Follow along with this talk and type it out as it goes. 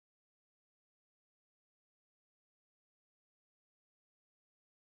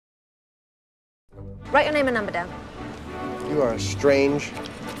Write your name and number down. You are a strange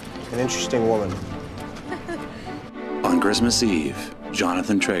and interesting woman. On Christmas Eve,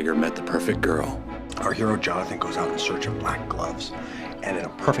 Jonathan Traeger met the perfect girl. Our hero Jonathan goes out in search of black gloves, and in a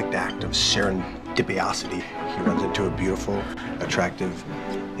perfect act of serendipity, he runs into a beautiful, attractive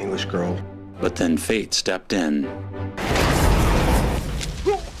English girl. But then fate stepped in.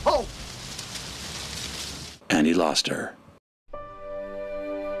 Oh! And he lost her.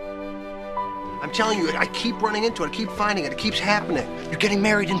 I'm telling you, I keep running into it, I keep finding it keeps happening. You're getting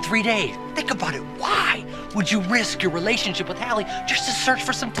married in 3 days. Think about it. Why would you risk your relationship with Hallie just to search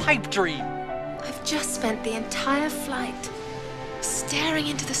for some pipe dream? I've just spent the entire flight staring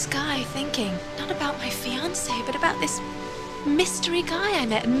into the sky thinking, not about my fiancé, but about this mystery guy I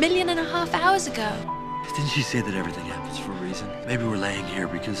met 1.5 million hours ago. Didn't she say that everything happens for a reason? Maybe we're laying here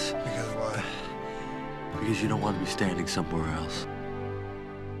because... Because what? Because you don't want to be standing somewhere else.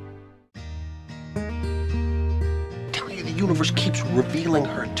 The universe keeps revealing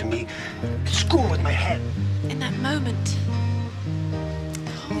her to me. It's screwing with my head. In that moment,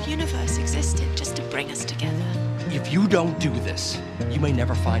 the whole universe existed just to bring us together. If you don't do this, you may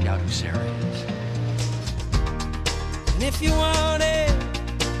never find out who Sarah is. And if you want it,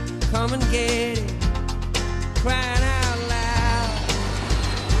 come and get it. Crying out loud.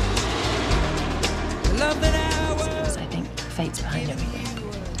 The love that I was. Because I think fate's behind everything.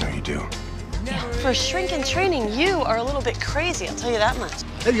 No, you do. Yeah. For a shrink in training, you are a little bit crazy, I'll tell you that much.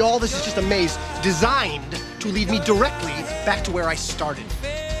 Maybe all this is just a maze designed to lead me directly back to where I started.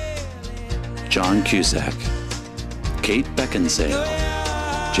 John Cusack, Kate Beckinsale,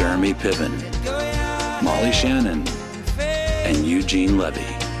 Jeremy Piven, Molly Shannon, and Eugene Levy.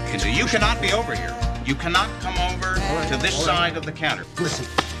 So you cannot be over here. You cannot come over to this side of the counter. Listen,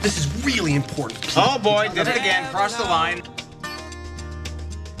 this is really important. Oh boy, did it again. Cross the line.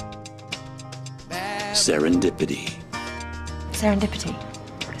 Serendipity. Serendipity.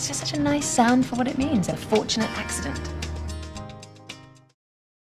 It's just such a nice sound for what it means, a fortunate accident.